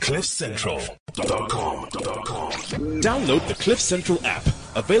CliffCentral.com. Download the Cliff Central app.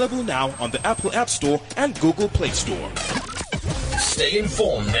 Available now on the Apple App Store and Google Play Store. Stay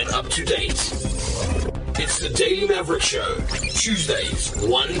informed and up to date. It's the Daily Maverick Show, Tuesdays,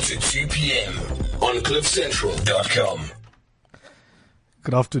 1 to 2 p.m. on CliffCentral.com.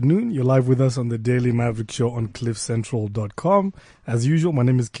 Good afternoon. You're live with us on the Daily Maverick Show on CliffCentral.com. As usual, my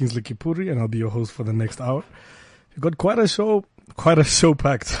name is Kingsley Kipuri, and I'll be your host for the next hour. We've got quite a show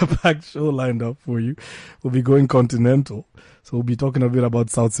packed show lined up for you. We'll be going continental. So we'll be talking a bit about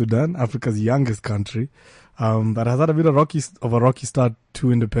South Sudan, Africa's youngest country, that has had a bit of a rocky start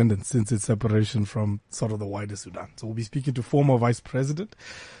to independence since its separation from sort of the wider Sudan. So we'll be speaking to former Vice President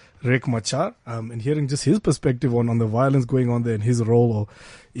Riek Machar, and hearing just his perspective on the violence going on there and his role or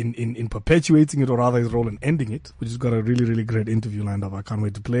in perpetuating it, or rather his role in ending it, which has got a really, really great interview lined up. I can't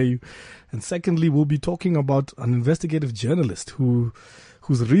wait to play you. And secondly, we'll be talking about an investigative journalist whose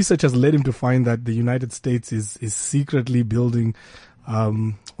research has led him to find that the United States is secretly building,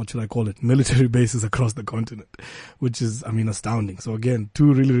 what should I call it, military bases across the continent, which is, astounding. So again,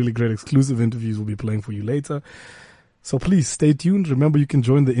 two really, really great exclusive interviews we'll be playing for you later. So please stay tuned. Remember, you can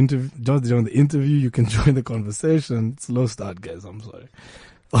join the interview. You can join the conversation. Slow start, guys. I'm sorry.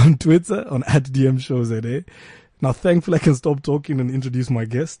 On Twitter, on @DMShowZA. Now, thankfully, I can stop talking and introduce my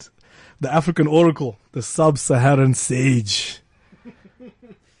guest, the African Oracle, the Sub-Saharan Sage,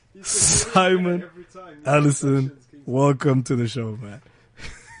 Simon Allison. Welcome to the show, man.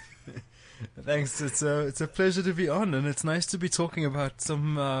 Thanks. It's a pleasure to be on, and it's nice to be talking about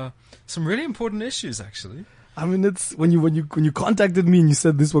some really important issues, actually. It's when you contacted me and you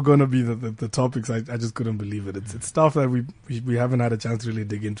said this were going to be the topics, I just couldn't believe it. It's stuff that we haven't had a chance to really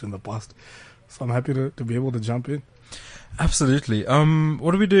dig into in the past. So I'm happy to be able to jump in. Absolutely.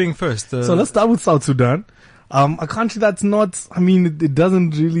 What are we doing first? So let's start with South Sudan. A country that's not, it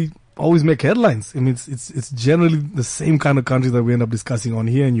doesn't really always make headlines. It's generally the same kind of country that we end up discussing on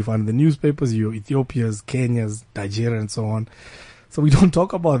here, and you find in the newspapers, your Ethiopia's, Kenya's, Nigeria, and so on. So we don't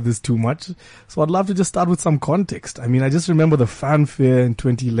talk about this too much. So I'd love to just start with some context. I just remember the fanfare in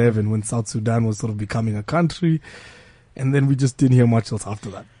 2011 when South Sudan was sort of becoming a country, and then we just didn't hear much else after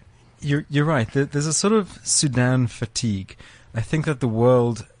that. You're right. There's a sort of Sudan fatigue. I think that the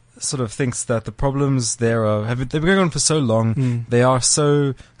world sort of thinks that the problems there they've been going on for so long, they are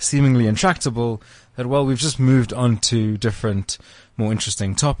so seemingly intractable that, well, we've just moved on to different, more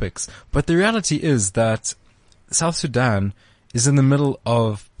interesting topics. But the reality is that South Sudan is in the middle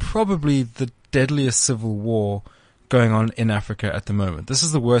of probably the deadliest civil war going on in Africa at the moment. This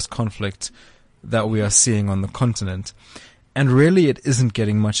is the worst conflict that we are seeing on the continent. And really, it isn't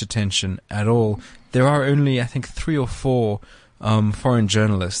getting much attention at all. There are only, I think, 3 or 4 foreign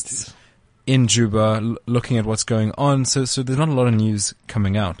journalists in Juba looking at what's going on. So there's not a lot of news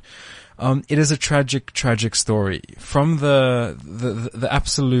coming out. It is a tragic story. From the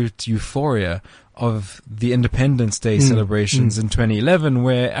absolute euphoria of the Independence Day celebrations in 2011,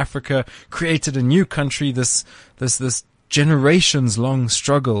 where Africa created a new country, this generations-long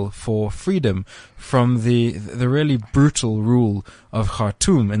struggle for freedom from the really brutal rule of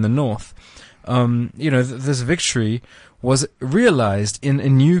Khartoum in the north. This victory was realized in a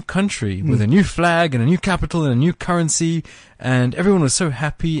new country with a new flag and a new capital and a new currency, and everyone was so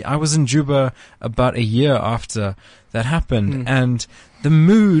happy. I was in Juba about a year after that happened, and the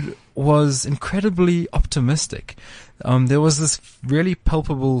mood was incredibly optimistic. There was this really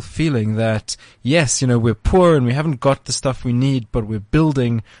palpable feeling that, yes, we're poor and we haven't got the stuff we need, but we're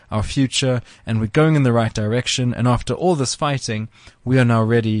building our future and we're going in the right direction. And after all this fighting, we are now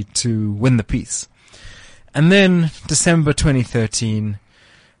ready to win the peace. And then December 2013,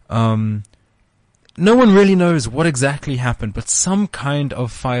 no one really knows what exactly happened, but some kind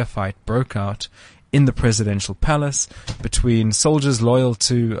of firefight broke out in the presidential palace between soldiers loyal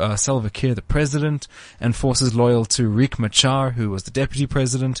to Salva Kiir, the president, and forces loyal to Riek Machar, who was the deputy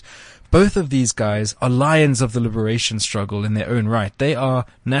president. Both of these guys are lions of the liberation struggle in their own right. They are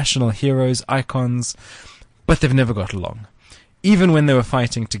national heroes, icons, but they've never got along. Even when they were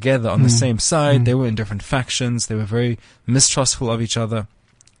fighting together on the same side, they were in different factions. They were very mistrustful of each other.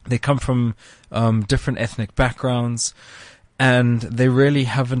 They come from different ethnic backgrounds, and they really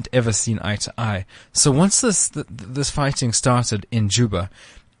haven't ever seen eye to eye. So once this fighting started in Juba,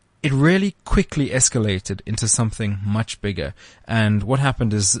 it really quickly escalated into something much bigger. And what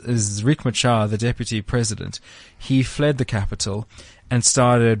happened is Riek Machar, the deputy president, he fled the capital and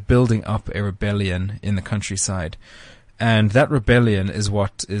started building up a rebellion in the countryside. And that rebellion is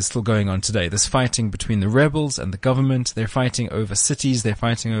what is still going on today. There's fighting between the rebels and the government. They're fighting over cities. They're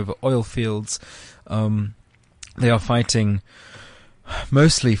fighting over oil fields. They are fighting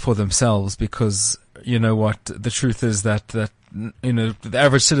mostly for themselves, because you know what, the truth is that you know, the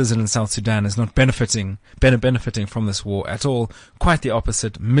average citizen in South Sudan is not benefiting from this war at all. Quite the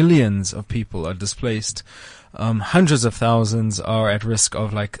opposite. Millions of people are displaced. Hundreds of thousands are at risk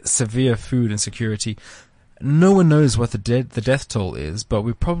of like severe food insecurity. No one knows what the death toll is, but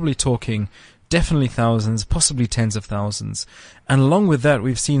we're probably talking definitely thousands, possibly tens of thousands. And along with that,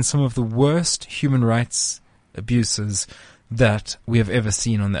 we've seen some of the worst human rights abuses that we have ever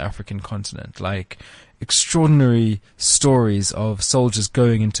seen on the African continent, like extraordinary stories of soldiers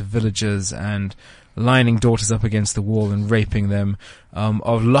going into villages and lining daughters up against the wall and raping them,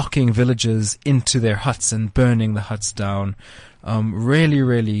 of locking villagers into their huts and burning the huts down. Really,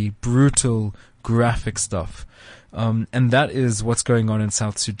 really brutal, graphic stuff. And that is what's going on in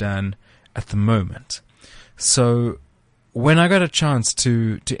South Sudan at the moment. So when I got a chance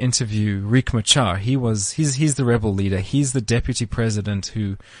to interview Riek Machar, he's the rebel leader. He's the deputy president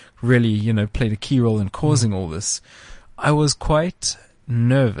who really, you know, played a key role in causing all this. I was quite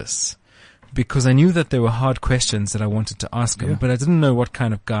nervous because I knew that there were hard questions that I wanted to ask him, but I didn't know what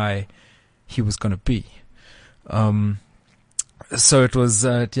kind of guy he was going to be. So it was,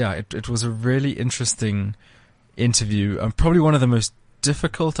 it was a really interesting interview. Probably one of the most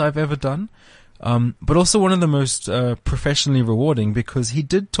difficult I've ever done. But also one of the most professionally rewarding, because he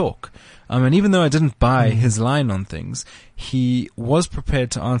did talk. And even though I didn't buy his line on things, he was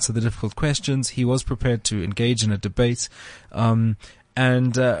prepared to answer the difficult questions. He was prepared to engage in a debate. And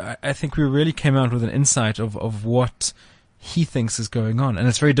I think we really came out with an insight of what he thinks is going on. And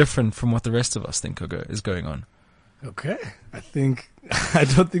it's very different from what the rest of us think is going on. Okay. I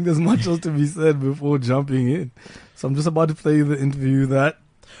don't think there's much else to be said before jumping in. So I'm just about to play you the interview that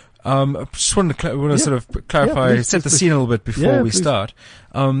I just wanted to sort of clarify, set the scene a little bit before we start.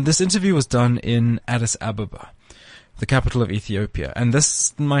 This interview was done in Addis Ababa, the capital of Ethiopia, and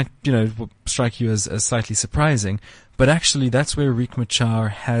this might, you know, strike you as slightly surprising, but actually that's where Riek Machar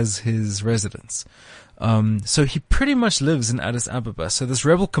has his residence. So he pretty much lives in Addis Ababa. So this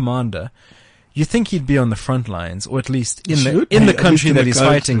rebel commander, you think he'd be on the front lines, or at least in the country that he's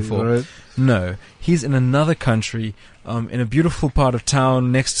fighting for. Right? No, he's in another country, in a beautiful part of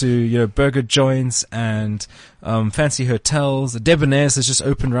town next to, you know, burger joints and fancy hotels. The Debonair's has just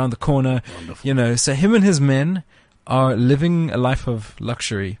opened around the corner. Wonderful. You know, so him and his men are living a life of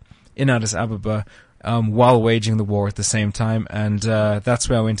luxury in Addis Ababa, while waging the war at the same time. And that's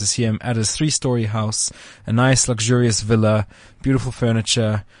where I went to see him, at his 3-story house, a nice luxurious villa, beautiful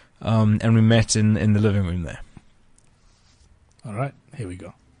furniture. And we met in the living room there. All right, here we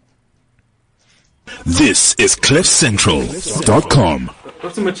go. This is CliffCentral.com.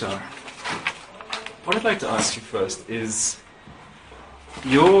 Dr. Machar, what I'd like to ask you first is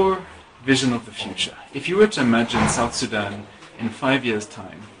your vision of the future. If you were to imagine South Sudan in 5 years'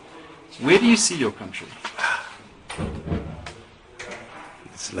 time, where do you see your country?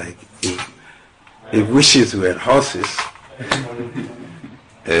 It's like if wishes were horses.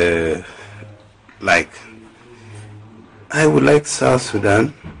 Like, I would like South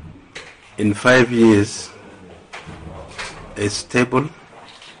Sudan in 5 years a stable,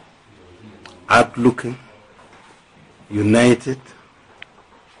 outlooking, united,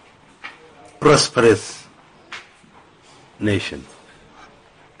 prosperous nation.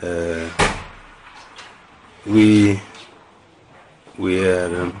 We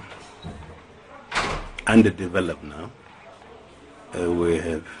are underdeveloped now. We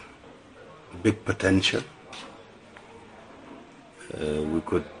have big potential. We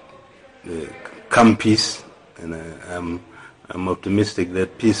could come peace, and I'm optimistic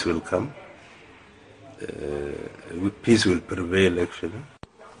that peace will come. Peace will prevail, actually.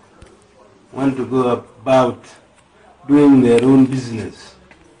 Want to go about doing their own business,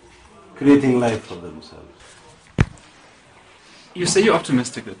 creating life for themselves. You say you're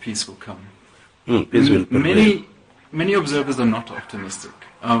optimistic that peace will come. Peace will prevail. Many observers are not optimistic.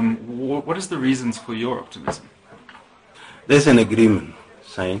 What is the reasons for your optimism? There's an agreement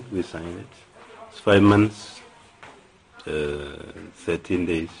signed. We signed it. It's 5 months, 13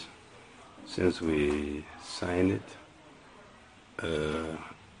 days since we signed it.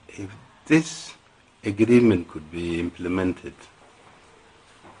 If this agreement could be implemented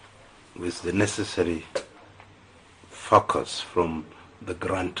with the necessary focus from the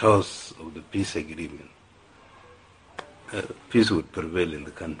guarantors of the peace agreement, peace would prevail in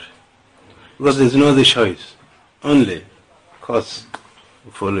the country. Because there's no other choice, only cause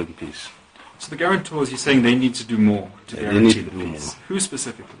of following peace. So the guarantors, you're saying they need to do more to guarantee the peace. Who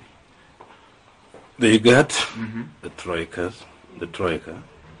specifically? The IGAD, the Troika,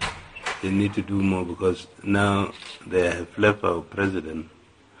 they need to do more, because now they have left our president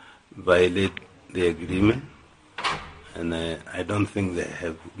violate the agreement, and I don't think they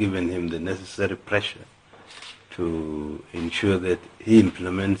have given him the necessary pressure to ensure that he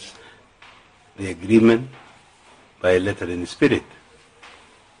implements the agreement by letter and spirit.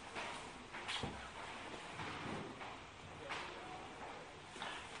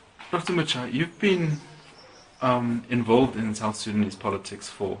 Dr. Machar, you've been involved in South Sudanese politics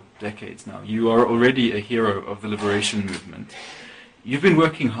for decades now. You are already a hero of the liberation movement. You've been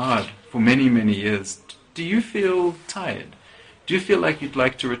working hard for many, many years. Do you feel tired? Do you feel like you'd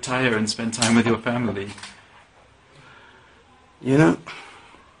like to retire and spend time with your family? You know,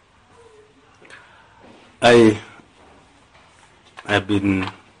 I've been,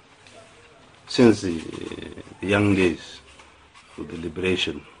 since the young days of the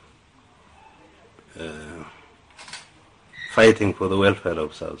liberation, fighting for the welfare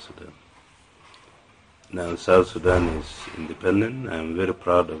of South Sudan. Now South Sudan is independent. I'm very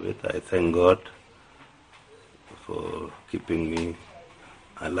proud of it. I thank God for keeping me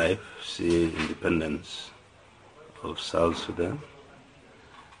alive, see independence of South Sudan.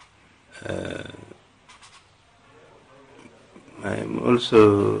 I'm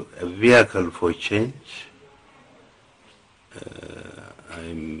also a vehicle for change.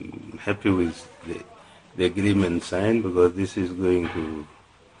 I'm happy with the agreement signed, because this is going to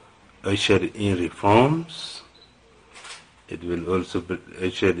usher in reforms. It will also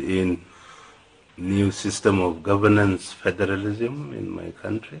usher in new system of governance, federalism in my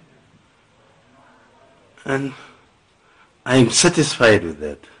country. And I'm satisfied with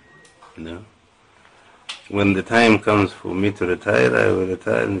that, you know. When the time comes for me to retire, I will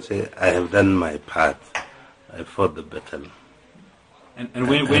retire and say, I have done my part. I fought the battle. And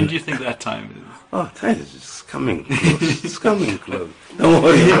when do you think that time is? Oh, time is coming close. It's coming close. Don't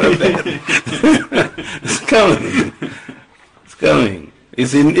worry about that. It's coming. It's coming.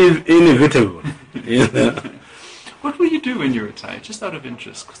 It's inevitable. You know? What will you do when you retire? Just out of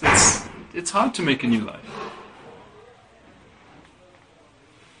interest, because it's hard to make a new life.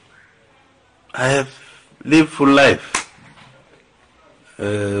 I have lived full life.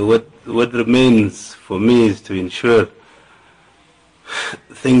 What remains for me is to ensure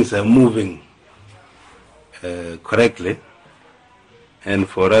things are moving correctly, and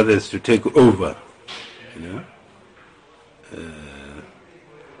for others to take over, you know.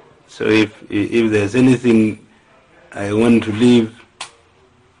 So if there's anything I want to live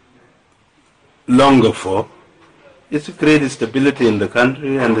longer for, it's to create stability in the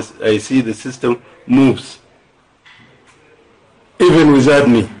country, and I see the system moves, even without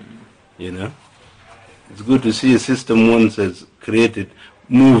me, you know. It's good to see a system once as created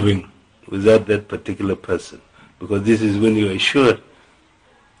moving without that particular person, because this is when you are sure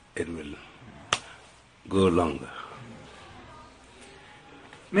it will go longer.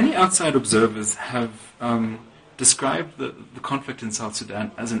 Many outside observers have described the conflict in South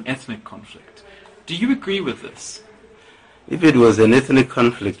Sudan as an ethnic conflict. Do you agree with this? If it was an ethnic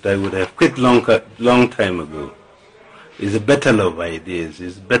conflict, I would have quit long time ago. It's a battle of ideas.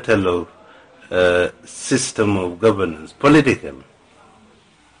 It's a battle of system of governance, political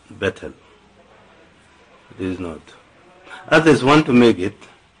battle. It is not. Others want to make it,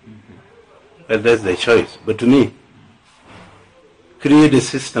 but that's their choice. But to me, create a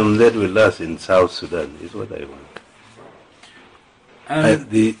system that will last in South Sudan is what I want.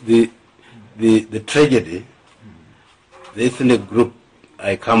 The tragedy, the ethnic group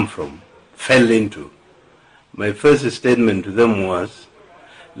I come from fell into, my first statement to them was,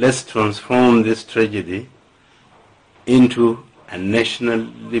 let's transform this tragedy into a national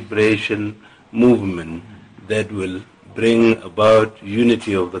liberation movement that will bring about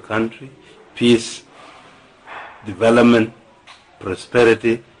unity of the country, peace, development,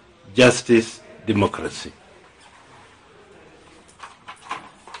 prosperity, justice, democracy.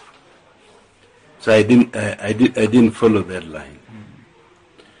 So I didn't follow that line.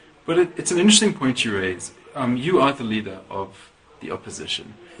 But it's an interesting point you raise. You are the leader of the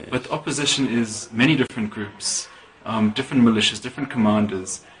opposition, yes. But the opposition is many different groups, different militias, different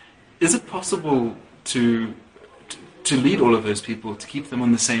commanders. Is it possible to lead all of those people, to keep them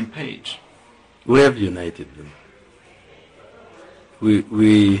on the same page? We have united them.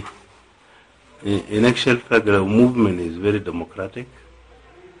 We in actual fact, our movement is very democratic.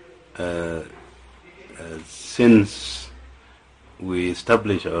 Since we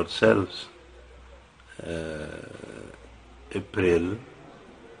established ourselves April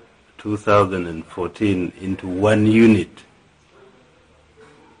 2014 into one unit,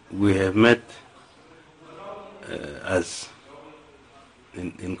 we have met as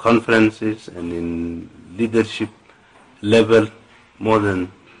in conferences and in leadership level more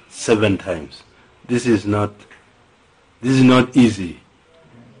than 7 times. This is not easy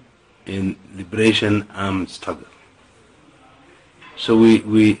in liberation armed struggle. So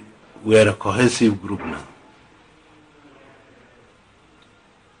we are a cohesive group now.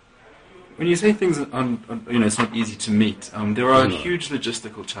 When you say things it's not easy to meet, there are huge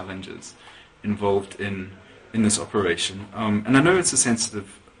logistical challenges involved in this operation. And I know it's a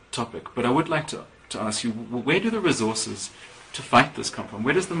sensitive topic, but I would like to ask you, where do the resources to fight this come from?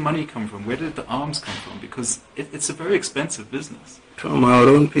 Where does the money come from? Where did the arms come from? Because it's a very expensive business. From our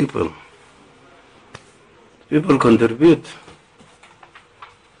own people. People contribute.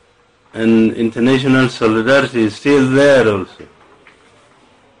 And international solidarity is still there also.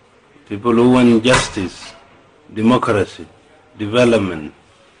 People who want justice, democracy, development,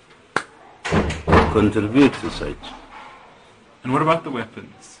 contribute to such. And what about the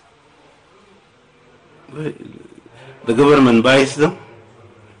weapons? The government buys them.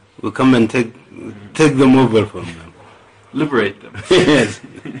 We come and take them over from them. Liberate them. Yes.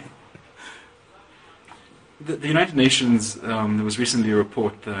 The United Nations, there was recently a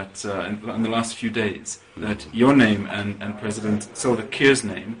report that in the last few days that your name and President Salva Kiir's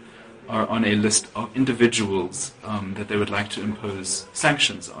name are on a list of individuals that they would like to impose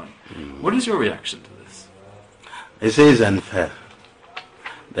sanctions on. What is your reaction to this? I say it's unfair.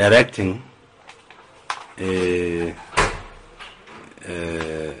 They're acting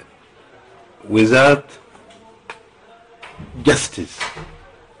without justice.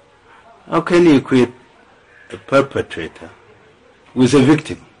 How can you equate a perpetrator with a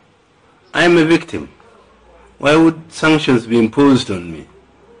victim? I am a victim. Why would sanctions be imposed on me?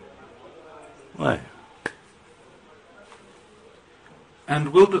 Why?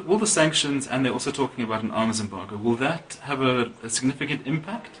 And will the sanctions, and they're also talking about an arms embargo, will that have a significant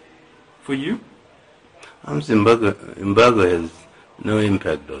impact for you? Arms embargo has no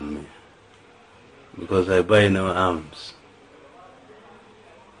impact on me because I buy no arms.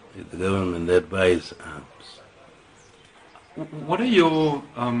 It's the government that buys arms. What are your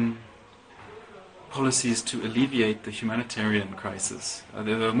policies to alleviate the humanitarian crisis?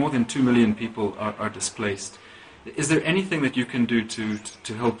 There are more than 2 million people are displaced. Is there anything that you can do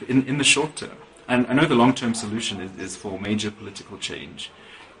to help in the short term? And I know the long-term solution is for major political change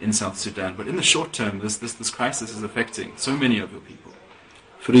in South Sudan, but in the short term, this crisis is affecting so many of your people.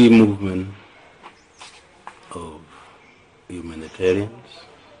 Free movement of humanitarians,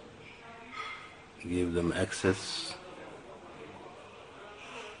 give them access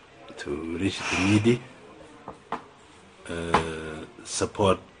to reach the needy,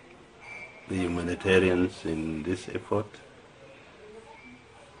 support the humanitarians in this effort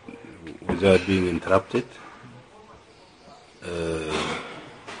without being interrupted,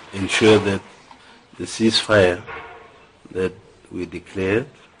 ensure that the ceasefire that we declared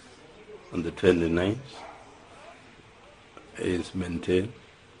on the 29th is maintained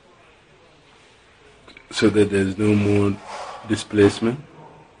so that there is no more displacement.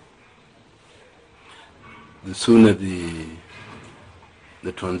 The sooner the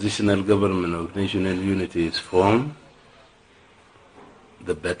transitional government of national unity is formed,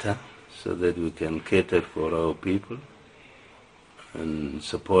 the better, so that we can cater for our people and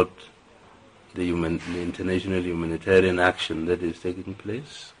support the international humanitarian action that is taking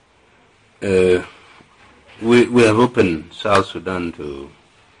place. We have opened South Sudan to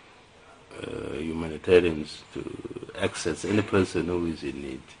humanitarians to access any person who is in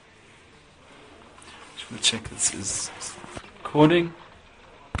need. Just want to check this is recording.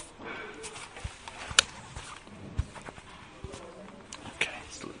 Okay,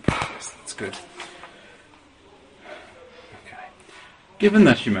 that's good. Okay. Given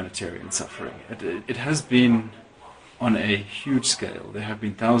that humanitarian suffering, it has been on a huge scale. There have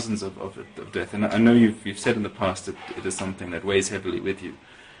been thousands of death, and I know you've said in the past that it is something that weighs heavily with you.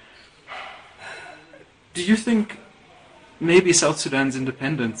 Do you think maybe South Sudan's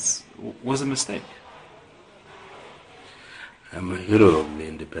independence was a mistake? I'm a hero of the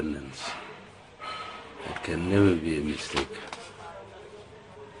independence. It can never be a mistake.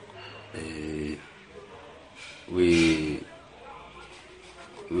 We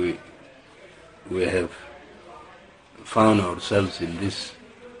have found ourselves in this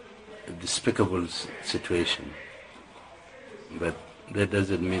despicable situation, but that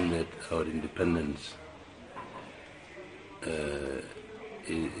doesn't mean that our independence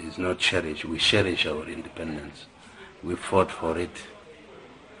is not cherished. We cherish our independence. We fought for it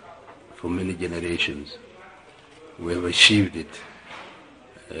for many generations. We have achieved it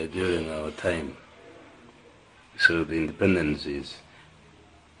during our time. So the independence is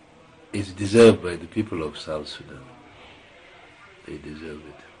is deserved by the people of South Sudan. They deserve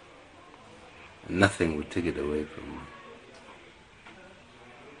it. And nothing will take it away from them.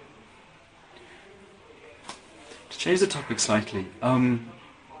 To change the topic slightly,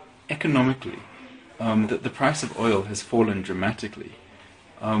 economically, the price of oil has fallen dramatically.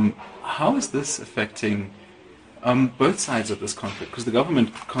 How is this affecting both sides of this conflict? Because the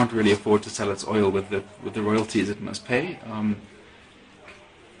government can't really afford to sell its oil with the royalties it must pay.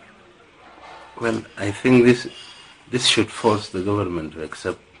 Well, I think this should force the government to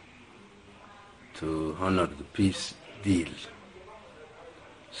accept, to honor the peace deal,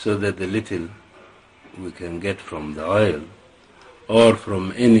 so that the little we can get from the oil or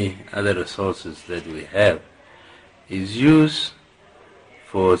from any other resources that we have is used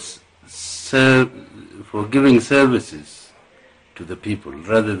for giving services to the people,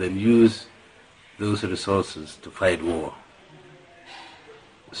 rather than use those resources to fight war.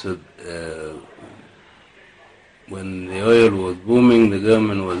 So when the oil was booming, the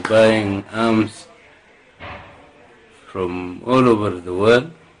government was buying arms from all over the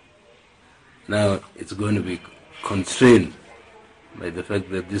world. Now it's going to be constrained by the fact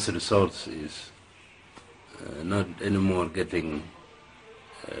that this resource is not anymore getting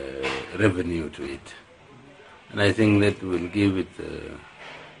revenue to it. And I think that will give it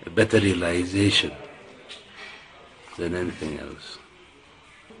a better realization than anything else.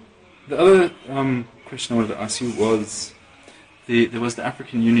 The other question I wanted to ask you was, there was the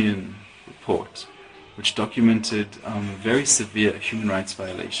African Union report, which documented very severe human rights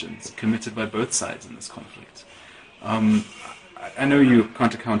violations committed by both sides in this conflict. I know you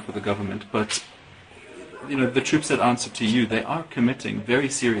can't account for the government, but the troops that answer to you, they are committing very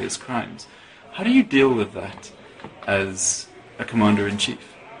serious crimes. How do you deal with that as a commander-in-chief?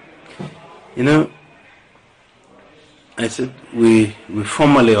 I said we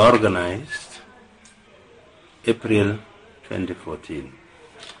formally organized April 2014.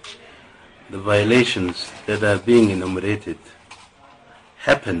 The violations that are being enumerated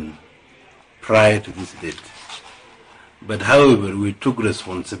happened prior to this date. But however, we took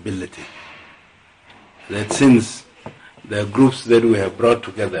responsibility that since the groups that we have brought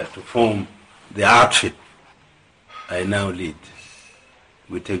together to form the outfit I now lead,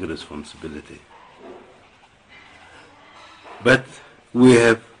 we take responsibility. But we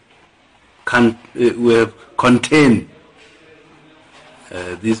have contained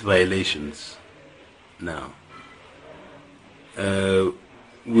these violations now.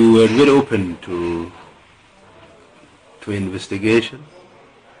 We were very open to investigation.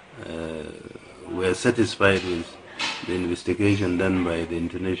 We are satisfied with the investigation done by the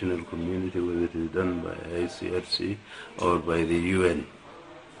international community, whether it is done by ICRC or by the UN.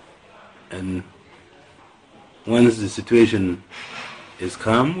 And once the situation is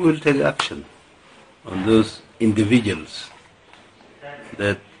calm, we'll take action on those individuals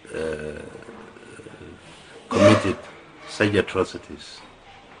that committed such atrocities.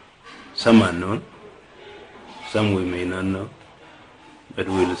 Some are known, some we may not know, but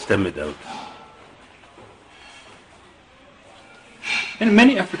we'll stem it out. And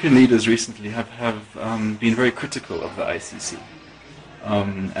many African leaders recently have been very critical of the ICC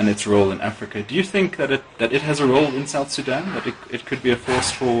and its role in Africa. Do you think that it has a role in South Sudan, that it could be a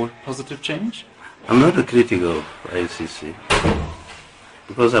force for positive change? I'm not a critic of ICC,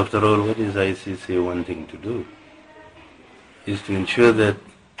 because after all, what is ICC wanting to do? Is to ensure that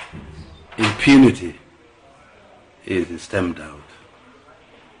impunity is stamped out.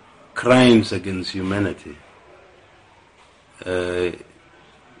 Crimes against humanity,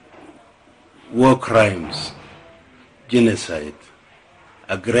 war crimes, genocide,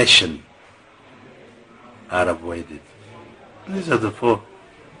 aggression are avoided. These are the four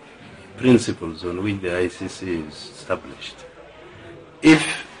principles on which the ICC is established. If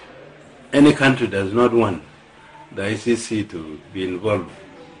any country does not want the ICC to be involved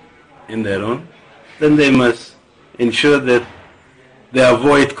in their own, then they must ensure that they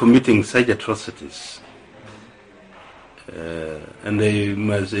avoid committing such atrocities. And they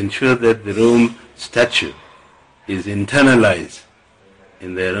must ensure that the Rome Statute is internalized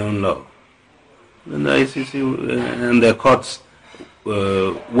in their own law. Then the ICC and their courts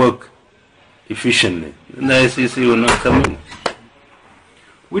work efficiently. Then the ICC will not come in.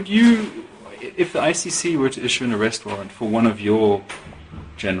 Would you, if the ICC were to issue an arrest warrant for one of your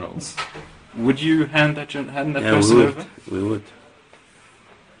generals, would you hand that person over? We would.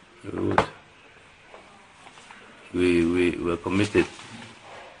 We were committed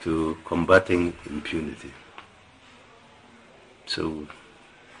to combating impunity. So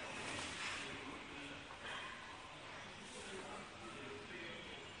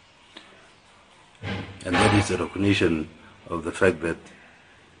And that is a recognition of the fact that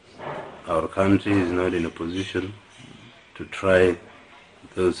our country is not in a position to try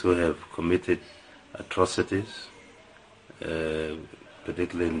those who have committed atrocities,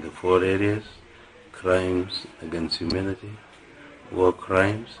 particularly in the 4 areas: crimes against humanity, war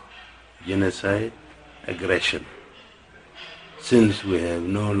crimes, genocide, aggression. Since we have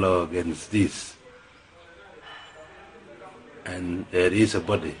no law against this, and there is a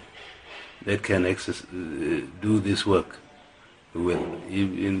body that can do this work, we will.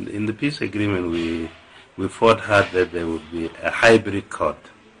 In the peace agreement, we fought hard that there would be a hybrid court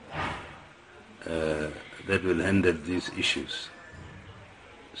that will handle these issues.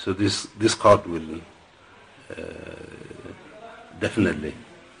 So this court will definitely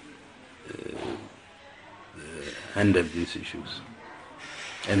handle these issues.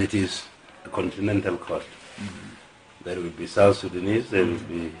 And it is a continental court. There will be South Sudanese, there will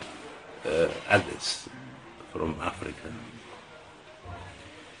be others from Africa.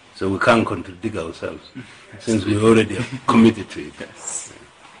 So we can't contradict ourselves since we already are committed to it. Yes.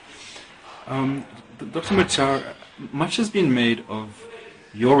 Dr. Machar, much has been made of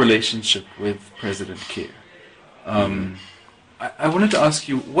your relationship with President Kiir. I wanted to ask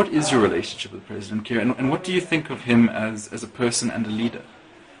you, what is your relationship with President Kiir, and what do you think of him as a person and a leader?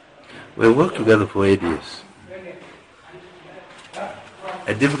 We worked together for 8 years.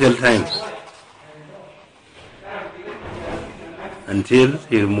 At difficult times. Until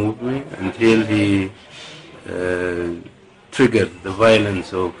he removed me, until he triggered the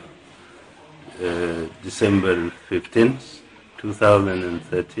violence of December 15th,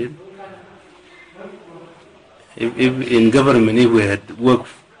 2013. If in government, if we had worked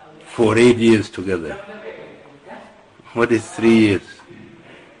for 8 years together, what is 3 years?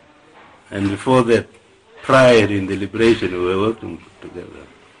 And before that, prior in the liberation, we were working together.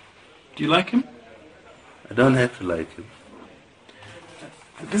 Do you like him? I don't have to like him.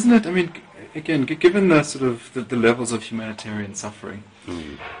 Isn't it, I mean, again, given the sort of the levels of humanitarian suffering,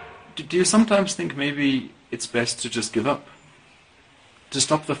 do you sometimes think maybe it's best to just give up? To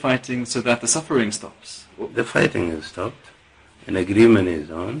stop the fighting so that the suffering stops? The fighting has stopped. An agreement is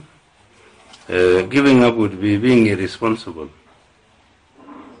on. Giving up would be being irresponsible.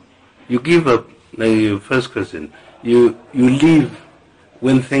 You give up, like your first question, you leave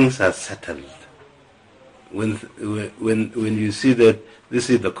when things are settled. When you see that this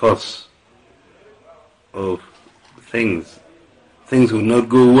is the cause of things will not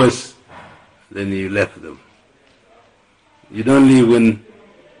go worse, then you left them. You don't leave when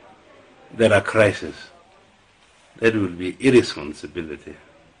there are crises. That will be irresponsibility.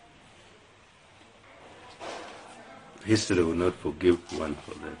 History will not forgive one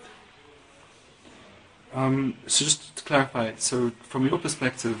for that. So just to clarify, so from your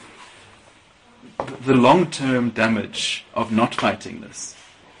perspective, the long-term damage of not fighting this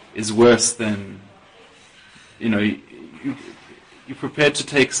is worse than, you're prepared to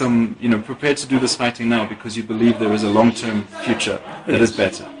take some, prepared to do this fighting now because you believe there is a long-term future that is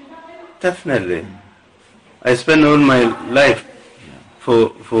better. Definitely. I spent all my life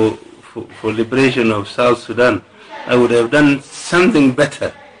for liberation of South Sudan. I would have done something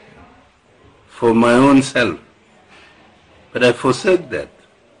better for my own self. But I forsake that.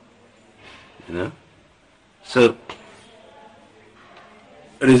 So,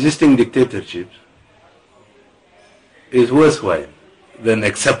 resisting dictatorships is worthwhile than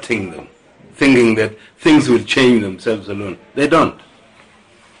accepting them, thinking that things will change themselves alone. They don't.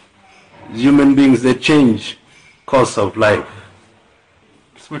 Human beings, they change course of life.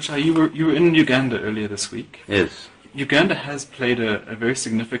 So, Machar, you were in Uganda earlier this week. Yes. Uganda has played a very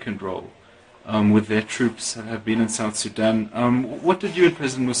significant role with their troops that have been in South Sudan. What did you and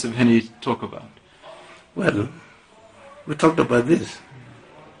President Museveni talk about? Well, we talked about this.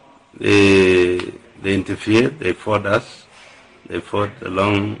 They interfered, they fought us, they fought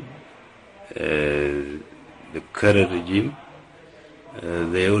along the current regime.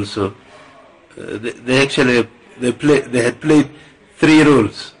 They also, they had played 3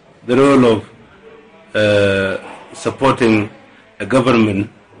 roles. The role of supporting a government,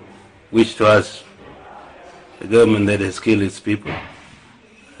 which to us, a government that has killed its people.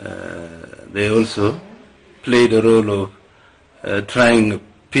 They also played a role of trying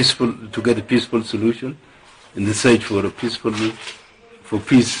to get a peaceful solution in the search for for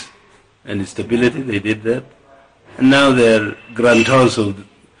peace and stability. They did that, and now they are grantors of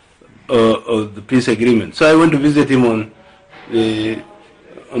the peace agreement. So I went to visit him on the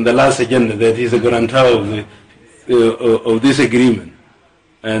last agenda that he's a grantor of this agreement,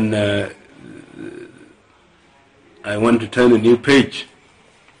 and I want to turn a new page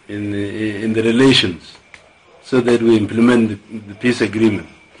in the relations, so that we implement the peace agreement.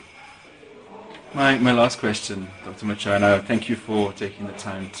 My last question, Dr. Machar, and I thank you for taking the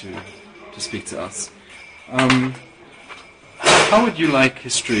time to speak to us. How would you like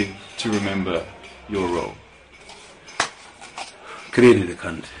history to remember your role? Created a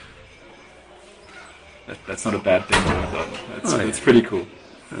country. That's not a bad thing, I thought. That's pretty cool.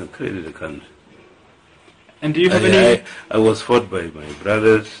 Created a country. And do you have any... I was fought by my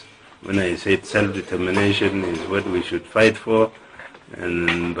brothers when I said self-determination is what we should fight for,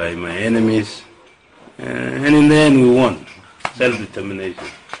 and by my enemies. And in the end we won. Self-determination.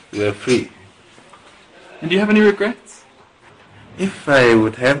 We were free. And do you have any regrets? If I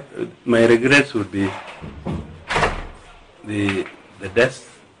would have, my regrets would be the death,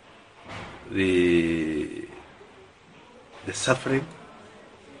 the suffering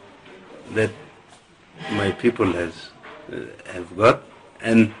that my people have got,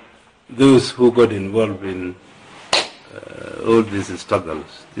 and those who got involved in all these struggles.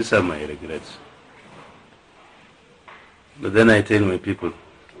 These are my regrets. But then I tell my people,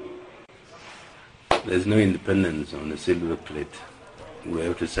 there's no independence on a silver plate. We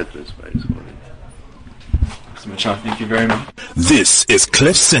have to sacrifice for it. Mr. Machar, thank you very much. This is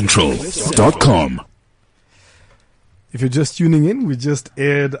CliffCentral.com. If you're just tuning in, we just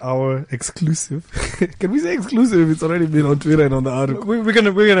aired our exclusive. Can we say exclusive? It's already been on Twitter and on the article. We're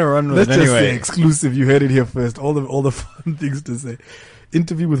gonna run with Let's it just anyway. say exclusive. You heard it here first. All the fun things to say.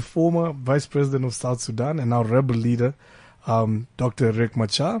 Interview with former Vice President of South Sudan and now rebel leader, Dr. Riek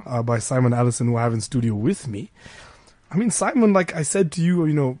Machar, by Simon Allison, who I have in studio with me. I mean, Simon, like I said to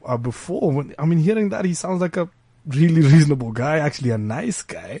you, before, hearing that, he sounds like a really reasonable guy, actually a nice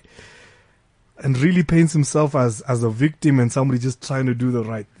guy, and really paints himself as a victim and somebody just trying to do the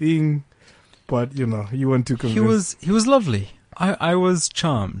right thing. But, you weren't too convinced. He was lovely. I was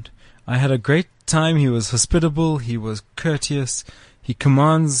charmed. I had a great time. He was hospitable. He was courteous. He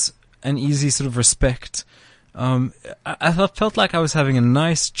commands an easy sort of respect. I felt like I was having a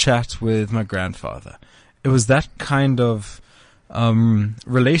nice chat with my grandfather. It was that kind of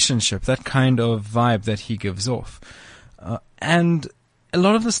relationship, that kind of vibe that he gives off. And a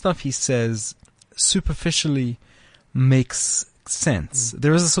lot of the stuff he says superficially makes sense.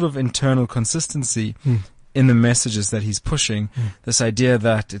 There is a sort of internal consistency in the messages that he's pushing. This idea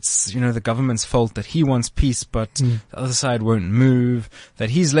that it's, the government's fault that he wants peace, but the other side won't move,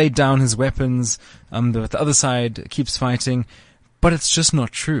 that he's laid down his weapons, but the other side keeps fighting. But it's just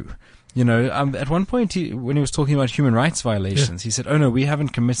not true. At one point, when he was talking about human rights violations, he said, "Oh no, we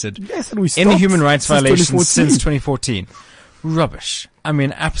haven't committed any human rights violations since 2014." Rubbish.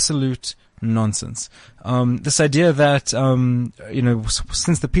 Absolute nonsense. This idea that,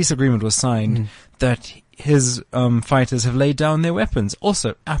 since the peace agreement was signed, that his fighters have laid down their weapons.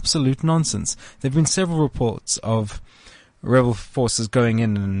 Also, absolute nonsense. There have been several reports of rebel forces going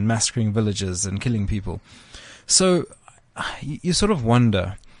in and massacring villages and killing people. So, you sort of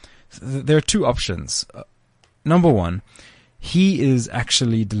wonder. There are two options. Number one, he is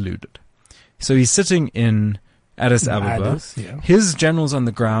actually deluded. So he's sitting in Addis Ababa. His generals on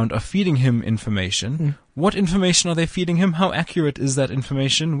the ground are feeding him information. What information are they feeding him? How accurate is that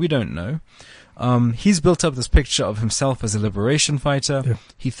information? We don't know. He's built up this picture of himself as a liberation fighter. Yeah.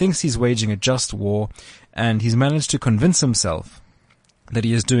 He thinks he's waging a just war, and he's managed to convince himself that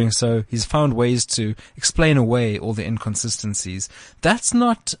he is doing so. He's found ways to explain away all the inconsistencies. That's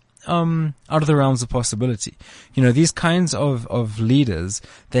not out of the realms of possibility. These kinds of leaders,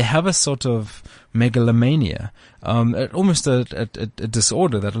 they have a sort of megalomania, almost a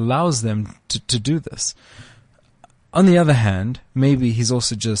disorder that allows them to do this. On the other hand, maybe he's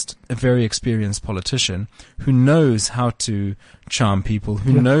also just a very experienced politician who knows how to charm people,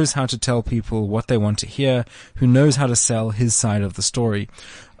 who knows how to tell people what they want to hear, who knows how to sell his side of the story.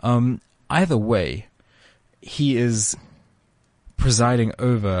 Either way, he is presiding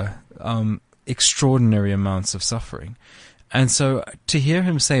over extraordinary amounts of suffering. And so to hear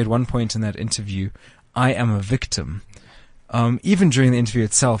him say at one point in that interview, "I am a victim," even during the interview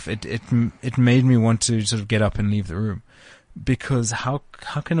itself, it made me want to sort of get up and leave the room. Because how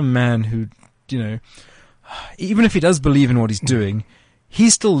can a man who, even if he does believe in what he's doing,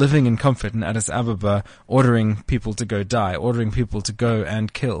 he's still living in comfort in Addis Ababa, ordering people to go die, ordering people to go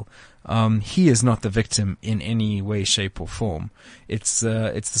and kill. He is not the victim in any way, shape, or form. It's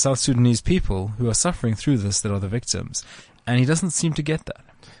the South Sudanese people who are suffering through this that are the victims, and he doesn't seem to get that.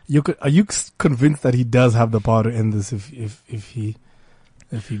 Are you convinced that he does have the power to end this if he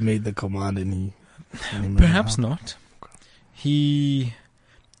made the command and he perhaps not? He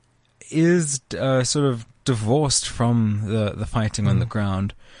is sort of divorced from the fighting on the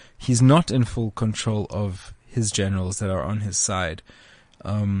ground. He's not in full control of his generals that are on his side.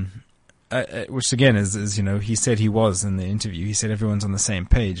 Which again is, you know, he said he was in the interview. He said everyone's on the same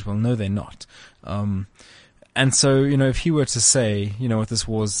page. Well, no, they're not. And so, you know, if he were to say, you know what, this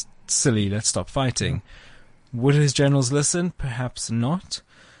war's silly, let's stop fighting, would his generals listen? Perhaps not.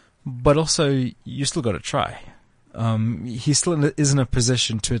 But also, you still got to try. He still is in a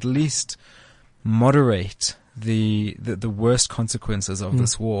position to at least moderate the worst consequences of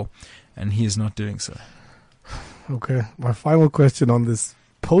this war, and he is not doing so. Okay, my final question on this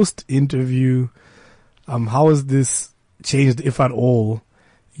post-interview, how has this changed, if at all,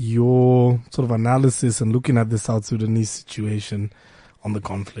 your sort of analysis and looking at the South Sudanese situation on the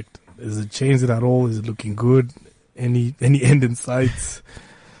conflict? Has it changed it at all? Is it looking good? Any end in sight?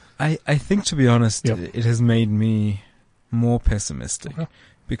 I think, to be honest, it has made me more pessimistic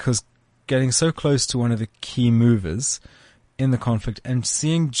because getting so close to one of the key movers in the conflict and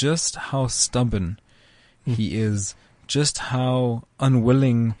seeing just how stubborn he is, just how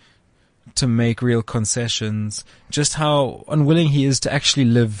unwilling to make real concessions, just how unwilling he is to actually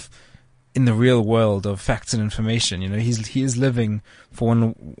live in the real world of facts and information. You know, he is living for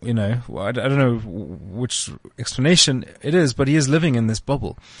one, you know, I don't know which explanation it is, but he is living in this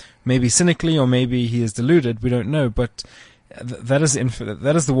bubble. Maybe cynically, or maybe he is deluded, we don't know, but that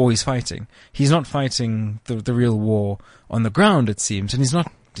is the war he's fighting. He's not fighting the real war on the ground, it seems, and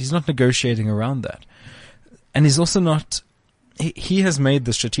he's not negotiating around that. And he's also not, he has made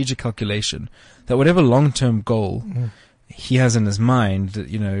the strategic calculation that whatever long-term goal he has in his mind,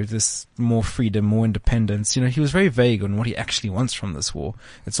 you know, this more freedom, more independence, you know, he was very vague on what he actually wants from this war.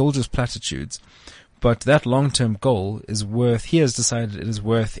 It's all just platitudes. But that long-term goal he has decided it is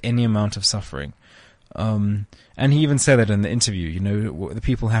worth any amount of suffering. And he even said that in the interview, you know, the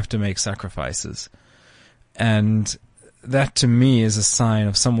people have to make sacrifices. And that to me is a sign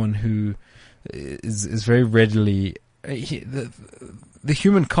of someone who is very readily, the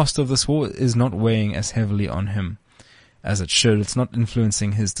human cost of this war is not weighing as heavily on him as it should. It's not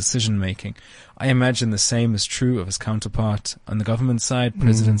influencing his decision making. I imagine the same is true of his counterpart on the government side,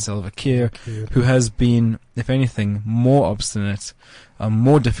 President Salva Kiir, who has been, if anything, more obstinate,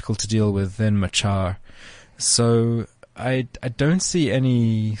 more difficult to deal with than Machar. So I don't see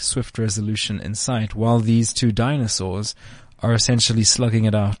any swift resolution in sight while these two dinosaurs are essentially slugging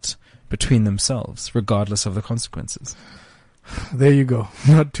it out between themselves, regardless of the consequences. There you go.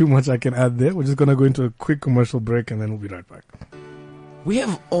 Not too much I can add there. We're just going to go into a quick commercial break and then we'll be right back. We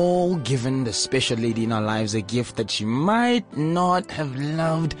have all given the special lady in our lives a gift that she might not have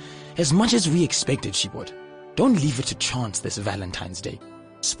loved as much as we expected she would. Don't leave it to chance this Valentine's Day.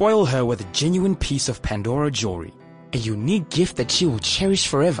 Spoil her with a genuine piece of Pandora jewelry, a unique gift that she will cherish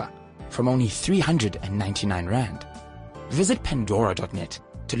forever, from only 399 Rand. Visit Pandora.net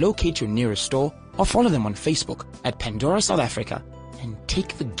to locate your nearest store or follow them on Facebook at Pandora South Africa and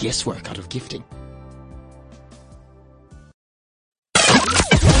take the guesswork out of gifting.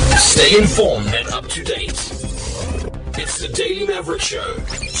 Stay informed and up to date. It's the Daily Maverick Show,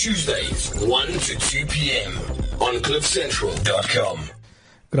 Tuesdays, 1 to 2 p.m. on CliffCentral.com.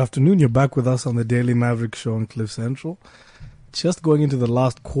 Good afternoon. You're back with us on the Daily Maverick Show on Cliff Central. Just going into the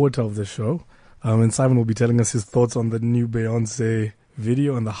last quarter of the show, and Simon will be telling us his thoughts on the new Beyonce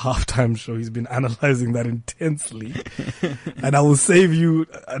video and the halftime show. He's been analyzing that intensely. And I will save you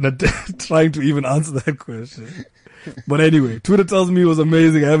trying to even answer that question. But anyway, Twitter tells me it was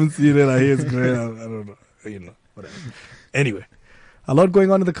amazing. I haven't seen it. I hear it's great. I don't know. You know, whatever. Anyway, a lot going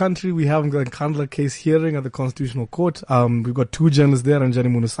on in the country. We have a Kandla case hearing at the Constitutional Court. We've got two journalists there,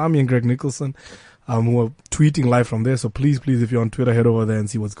 Anjani Munusami and Greg Nicholson, who are tweeting live from there. So please, if you're on Twitter, head over there and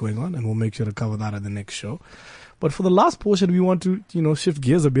see what's going on, and we'll make sure to cover that at the next show. But for the last portion, we want to, shift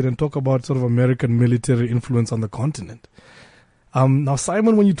gears a bit and talk about sort of American military influence on the continent. Now,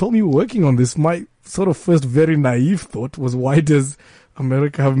 Simon, when you told me you were working on this, my sort of first very naive thought was, why does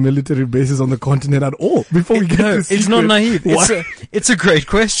America have military bases on the continent at all? Before we get to this, it's not naive. It's a great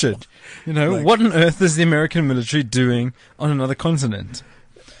question. What on earth is the American military doing on another continent?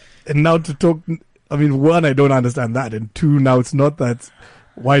 And now to talk, one, I don't understand that. And two, now it's not that,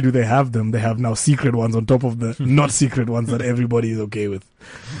 why do they have them? They have now secret ones on top of the not secret ones that everybody is okay with.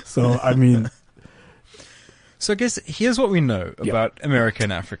 So, So I guess here's what we know about America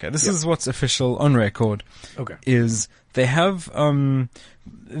and Africa. This is what's official on record. Okay. Is they have, the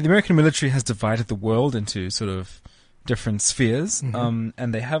American military has divided the world into sort of different spheres. And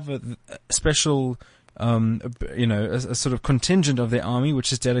they have a special a sort of contingent of their army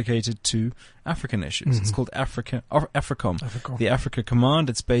which is dedicated to African issues. It's called AFRICOM, the Africa Command.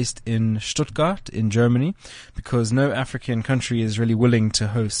 It's based in Stuttgart in Germany, because no African country is really willing to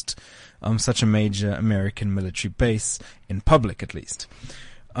host such a major American military base, in public at least.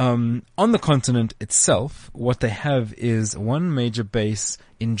 On the continent itself, what they have is one major base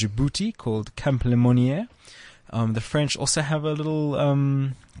in Djibouti called Camp Lemonnier. The French also have a little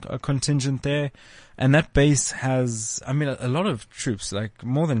a contingent there, and that base has, a lot of troops, like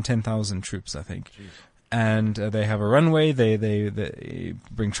more than 10,000 troops, I think. Jeez. And they have a runway. They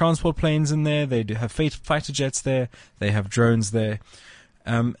bring transport planes in there. They do have fighter jets there. They have drones there.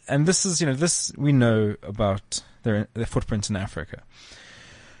 And this is, this we know about their footprint in Africa.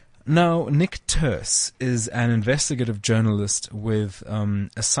 Now, Nick Terse is an investigative journalist with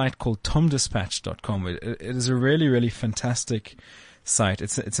a site called TomDispatch.com. It is a really, really fantastic site.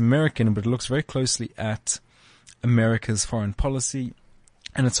 It's American, but it looks very closely at America's foreign policy,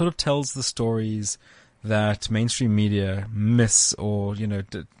 and it sort of tells the stories that mainstream media miss or,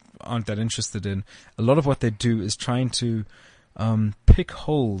 aren't that interested in. A lot of what they do is trying to pick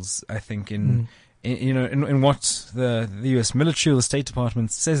holes, I think, in what the U.S. military or the State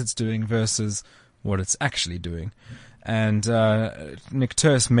Department says it's doing versus what it's actually doing. And Nick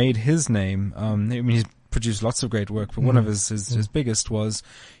Terse made his name. He's produced lots of great work, but one of his biggest was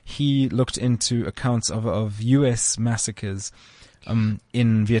he looked into accounts of U.S. massacres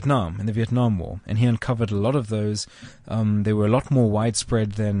in Vietnam, in the Vietnam War, and he uncovered a lot of those. They were a lot more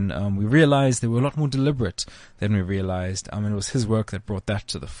widespread than we realized. They were a lot more deliberate than we realized. And it was his work that brought that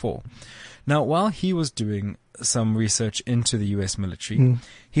to the fore. Now, while he was doing some research into the U.S. military,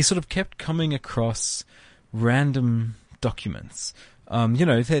 he sort of kept coming across random documents.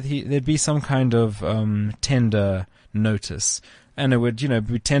 There'd be some kind of tender notice, and it would,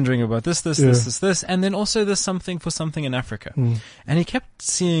 be tendering about this, and then also there's something for something in Africa. And he kept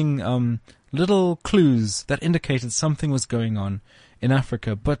seeing little clues that indicated something was going on in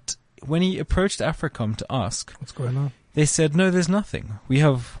Africa. But when he approached AFRICOM to ask, what's going on? They said, no, there's nothing. We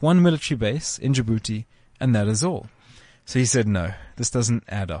have one military base in Djibouti, and that is all. So he said, no, this doesn't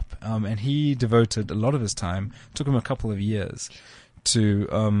add up. And he devoted a lot of his time, took him a couple of years,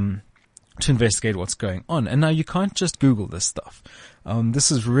 to investigate what's going on. And now you can't just Google this stuff.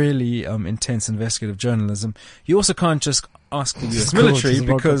 This is really intense investigative journalism. You also can't just ask the US military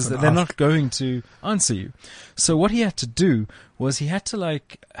because they're not going to answer you. So what he had to do was he had to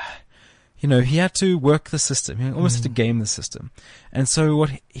he had to work the system. He almost had to game the system. And so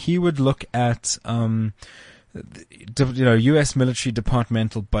what he would look at, U.S. military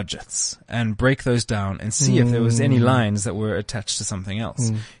departmental budgets and break those down and see if there was any lines that were attached to something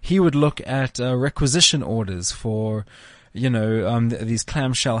else. He would look at requisition orders for, these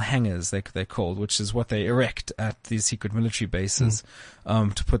clamshell hangars, they're called, which is what they erect at these secret military bases,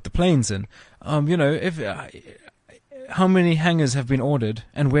 to put the planes in. How many hangars have been ordered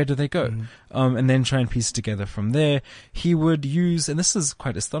and where do they go? And then try and piece it together from there. He would use, and this is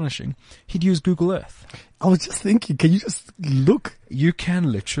quite astonishing, he'd use Google Earth. I was just thinking, can you just look? You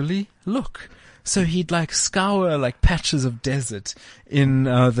can literally look. So he'd scour patches of desert in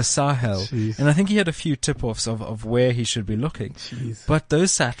the Sahel. Jeez. And I think he had a few tip-offs of where he should be looking. Jeez. But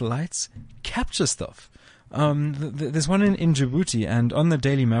those satellites capture stuff. There's one in Djibouti, and on the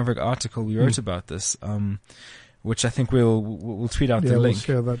Daily Maverick article we wrote about this, which I think we'll tweet out the link. We'll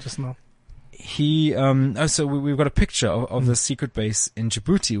share that just now. So we've got a picture of the secret base in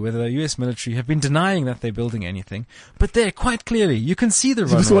Djibouti where the US military have been denying that they're building anything. But there, quite clearly, you can see the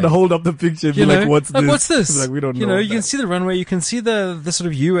runway. You just want to hold up the picture and be like, what's this? What's this? We don't know. You can see the runway, you can see the sort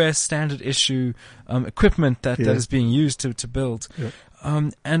of US standard issue, equipment that is being used to build. Yeah.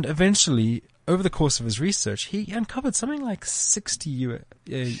 And eventually, over the course of his research, he uncovered something like 60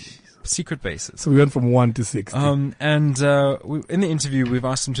 secret bases. So we went from 1 to 60. In the interview, we've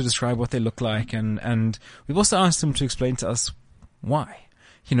asked him to describe what they look like, and we've also asked him to explain to us why.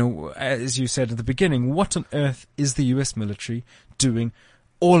 As you said at the beginning, what on earth is the US military doing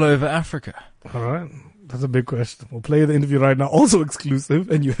all over Africa? All right. That's a big question. We'll play the interview right now, also exclusive,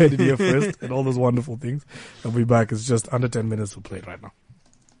 and you heard it here first, and all those wonderful things. I'll be back. It's just under 10 minutes. We'll play it right now.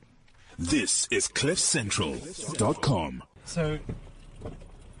 This is CliffCentral.com. So,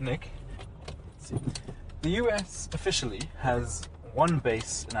 Nick, the US officially has one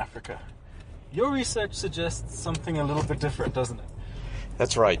base in Africa. Your research suggests something a little bit different, doesn't it?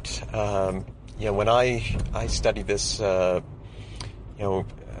 That's right. When I studied this, late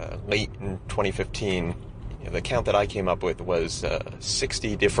in 2015, the count that I came up with was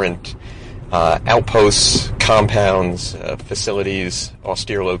 60 different outposts, compounds, facilities,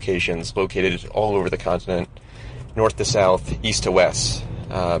 austere locations located all over the continent, north to south, east to west.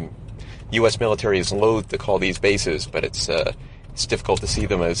 U.S. military is loath to call these bases, but it's difficult to see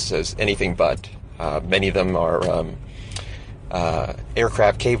them as anything but. Many of them are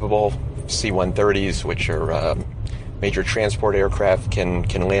aircraft capable. C-130s, which are major transport aircraft, can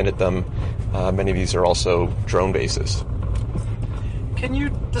land at them. Many of these are also drone bases. Can you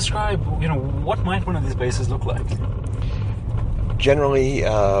describe, what might one of these bases look like? Generally,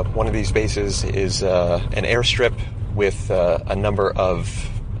 one of these bases is an airstrip with a number of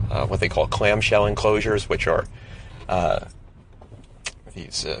what they call clamshell enclosures, which are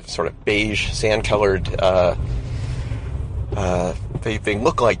these sort of beige, sand-colored. They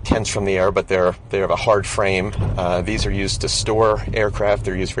look like tents from the air, but they have a hard frame. These are used to store aircraft.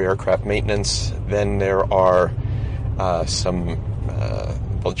 They're used for aircraft maintenance. Then there are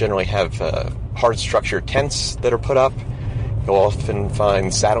we'll generally have hard structure tents that are put up. You'll often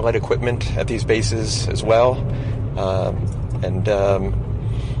find satellite equipment at these bases as well.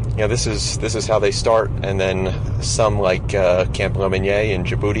 This is how they start. And then some like Camp Lemonnier in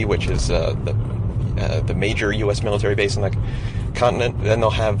Djibouti, which is the major U.S. military base on the continent. Then they'll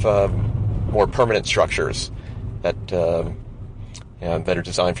have more permanent structures that are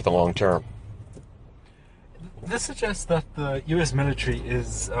designed for the long term. This suggests that the U.S. military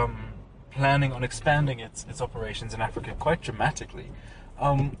is planning on expanding its operations in Africa quite dramatically.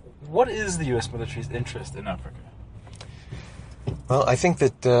 What is the U.S. military's interest in Africa? Well, I think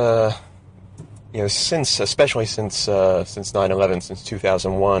that especially since 9/11, since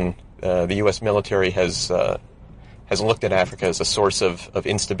 2001, the U.S. military has looked at Africa as a source of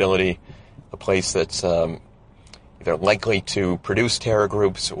instability, a place that's either likely to produce terror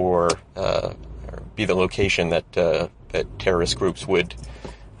groups or be the location that terrorist groups would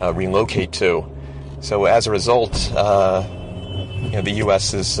relocate to. So as a result, the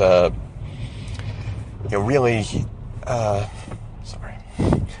U.S. is really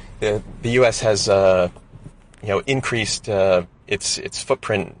the U.S. has increased its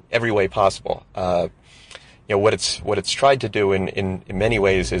footprint every way possible. What it's tried to do in many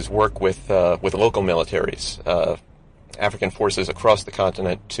ways is work with local militaries, African forces across the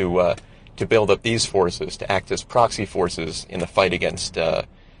continent to build up these forces to act as proxy forces in the fight against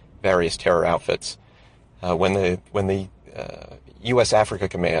various terror outfits. When the U.S. Africa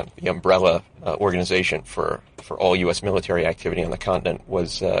Command, the umbrella organization for all U.S. military activity on the continent,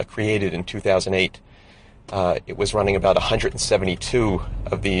 was created in 2008, it was running about 172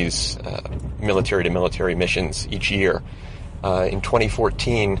 of these military-to-military missions each year. In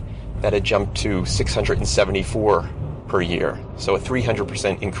 2014, that had jumped to 674 per year, so a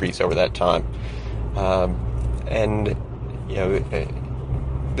 300% increase over that time.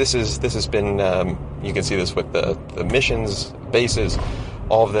 This has been, you can see this with the missions, bases,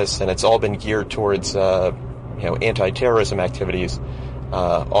 all of this, and it's all been geared towards, anti-terrorism activities,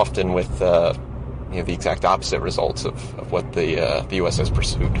 often with, the exact opposite results of what the U.S. has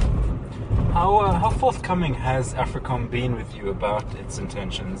pursued. How forthcoming has AFRICOM been with you about its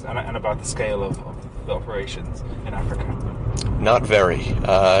intentions and about the scale of the operations in Africa? Not very.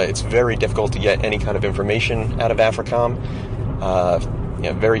 It's very difficult to get any kind of information out of AFRICOM.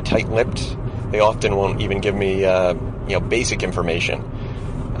 Very tight-lipped. They often won't even give me, basic information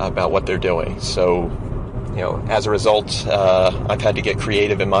about what they're doing. So, as a result, I've had to get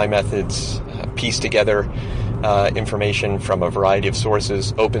creative in my methods, piece together information from a variety of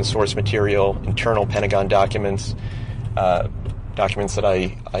sources, open source material, internal Pentagon documents, documents that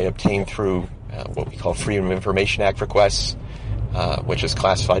I obtained through what we call Freedom of Information Act requests, which is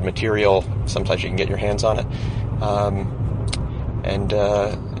classified material. Sometimes you can get your hands on it.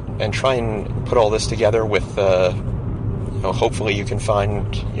 And try and put all this together with, hopefully you can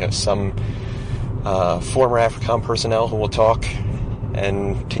find, some former AFRICOM personnel who will talk,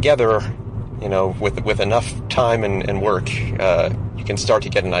 and together, with enough time and work, you can start to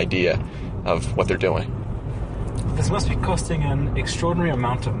get an idea of what they're doing. This must be costing an extraordinary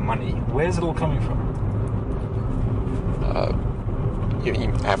amount of money. Where's it all coming from?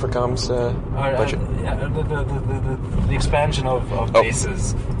 AFRICOM's budget? The expansion of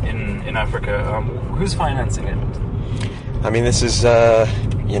bases in Africa. Who's financing it? I mean, this is,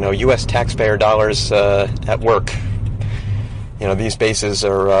 U.S. taxpayer dollars at work. These bases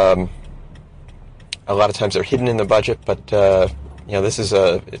are, a lot of times they're hidden in the budget, but, this is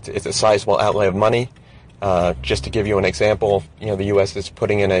it's a sizable outlay of money. Just to give you an example, the U.S. is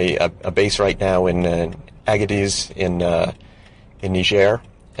putting in a base right now in Agadez in Niger,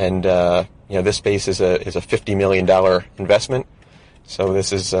 and this base is a $50 million investment. So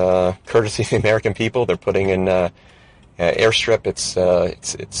this is courtesy of the American people. They're putting in airstrip.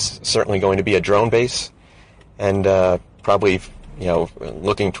 It's certainly going to be a drone base, and probably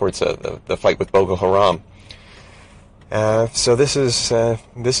looking towards the fight with Boko Haram. So this is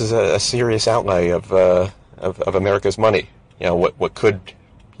a serious outlay of America's money. What could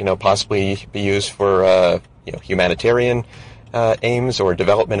possibly be used for humanitarian aims or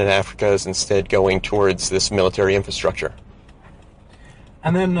development in Africa is instead going towards this military infrastructure.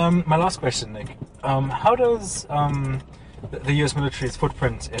 And then my last question, Nick. How does the U.S. military's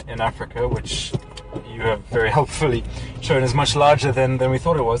footprint in Africa, which you have very helpfully shown is much larger than we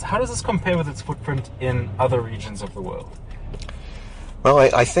thought it was, how does this compare with its footprint in other regions of the world? Well,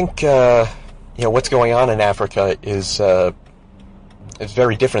 I think what's going on in Africa is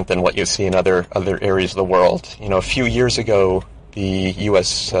very different than what you see in other areas of the world. A few years ago, the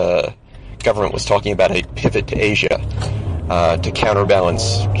U.S. government was talking about a pivot to Asia to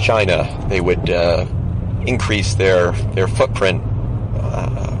counterbalance China. They would increase their footprint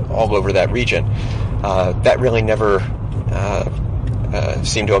all over that region. That really never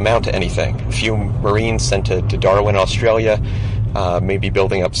seemed to amount to anything. A few Marines sent to Darwin, Australia, maybe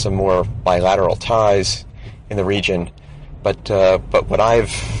building up some more bilateral ties in the region. But what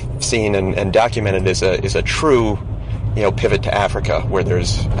I've seen and documented is a true pivot to Africa, where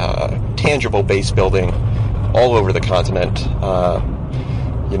there's tangible base building all over the continent.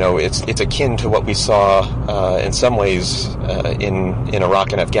 It's akin to what we saw in some ways in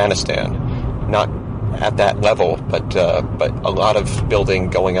Iraq and Afghanistan. Not at that level, but a lot of building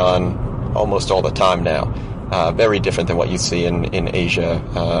going on almost all the time now. Very different than what you see in Asia.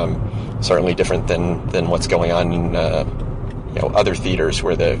 Certainly different than what's going on in other theaters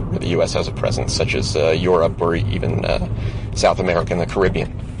where the U.S. has a presence, such as Europe or even South America and the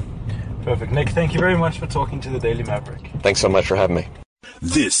Caribbean. Perfect. Nick, thank you very much for talking to the Daily Maverick. Thanks so much for having me.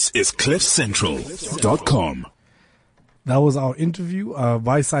 This is CliffCentral.com. That was our interview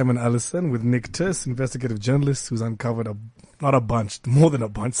by Simon Allison with Nick Tiss, investigative journalist who's uncovered more than a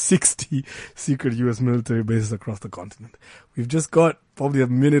bunch, 60 secret U.S. military bases across the continent. We've just got probably a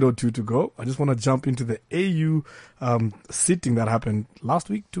minute or two to go. I just want to jump into the AU sitting that happened last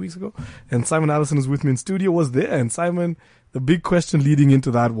week, 2 weeks ago. And Simon Allison, who's with me in studio, was there. And Simon, the big question leading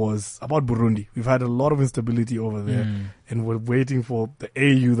into that was about Burundi. We've had a lot of instability over there, and we're waiting for the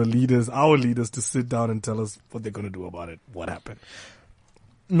AU, the leaders, our leaders, to sit down and tell us what they're going to do about it. What happened?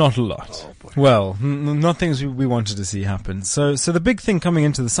 Not a lot. Well, not things we wanted to see happen. So the big thing coming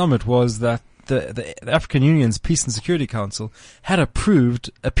into the summit was that the African Union's Peace and Security Council had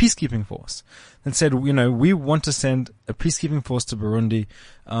approved a peacekeeping force and said, we want to send a peacekeeping force to Burundi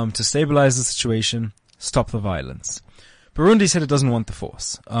to stabilize the situation, stop the violence. Burundi said it doesn't want the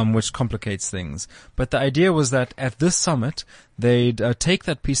force, which complicates things. But the idea was that at this summit, they'd take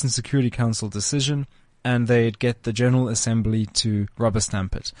that Peace and Security Council decision and they'd get the General Assembly to rubber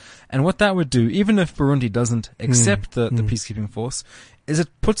stamp it. And what that would do, even if Burundi doesn't accept the peacekeeping force, is it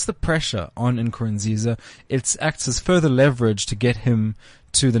puts the pressure on Nkurunziza. It acts as further leverage to get him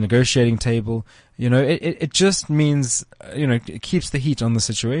to the negotiating table. It just means, it keeps the heat on the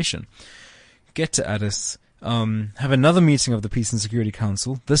situation. Get to Addis. Have another meeting of the Peace and Security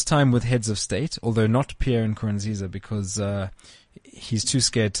Council, this time with heads of state, although not Pierre Nkurunziza because he's too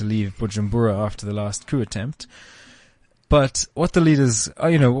scared to leave Bujumbura after the last coup attempt. But what the leaders,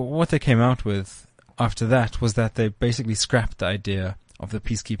 what they came out with after that was that they basically scrapped the idea of the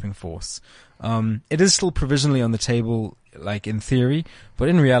peacekeeping force. It is still provisionally on the table, like in theory, but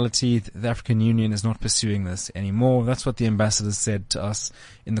in reality, the African Union is not pursuing this anymore. That's what the ambassadors said to us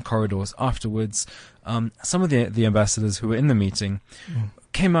in the corridors afterwards. Some of the ambassadors who were in the meeting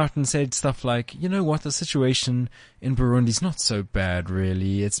came out and said stuff like, the situation in Burundi is not so bad,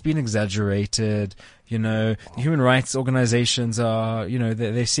 really. It's been exaggerated. The human rights organizations are,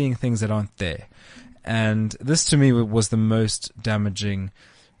 they're seeing things that aren't there. And this to me was the most damaging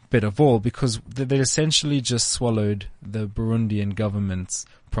bit of all, because they essentially just swallowed the Burundian government's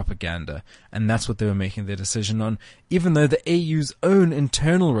propaganda, and that's what they were making their decision on, even though the AU's own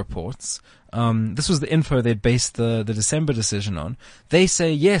internal reports, this was the info they'd based the December decision on, they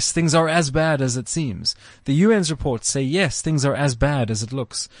say, yes, things are as bad as it seems. The UN's reports say, yes, things are as bad as it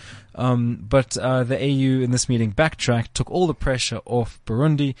looks. But the AU in this meeting backtracked, took all the pressure off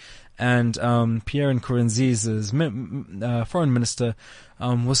Burundi, and Pierre Nkurunziza's foreign minister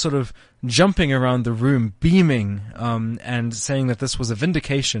was sort of jumping around the room, beaming, and saying that this was a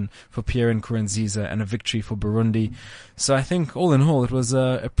vindication for Pierre Nkurunziza and a victory for Burundi. So I think, all in all, it was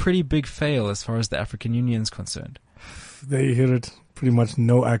a pretty big fail as far as the African Union is concerned. There you hear it. Pretty much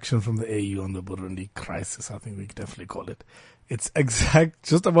no action from the AU on the Burundi crisis, I think we could definitely call it. It's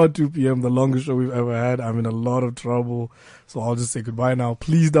just about 2 p.m., the longest show we've ever had. I'm in a lot of trouble, so I'll just say goodbye now.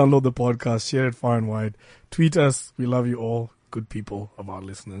 Please download the podcast, share it far and wide. Tweet us. We love you all, good people of our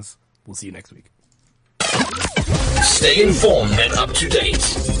listeners. We'll see you next week. Stay informed and up to date.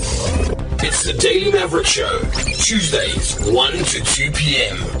 It's the Daily Maverick Show, Tuesdays, 1 to 2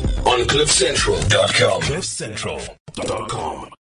 p.m. on CliffCentral.com. CliffCentral.com.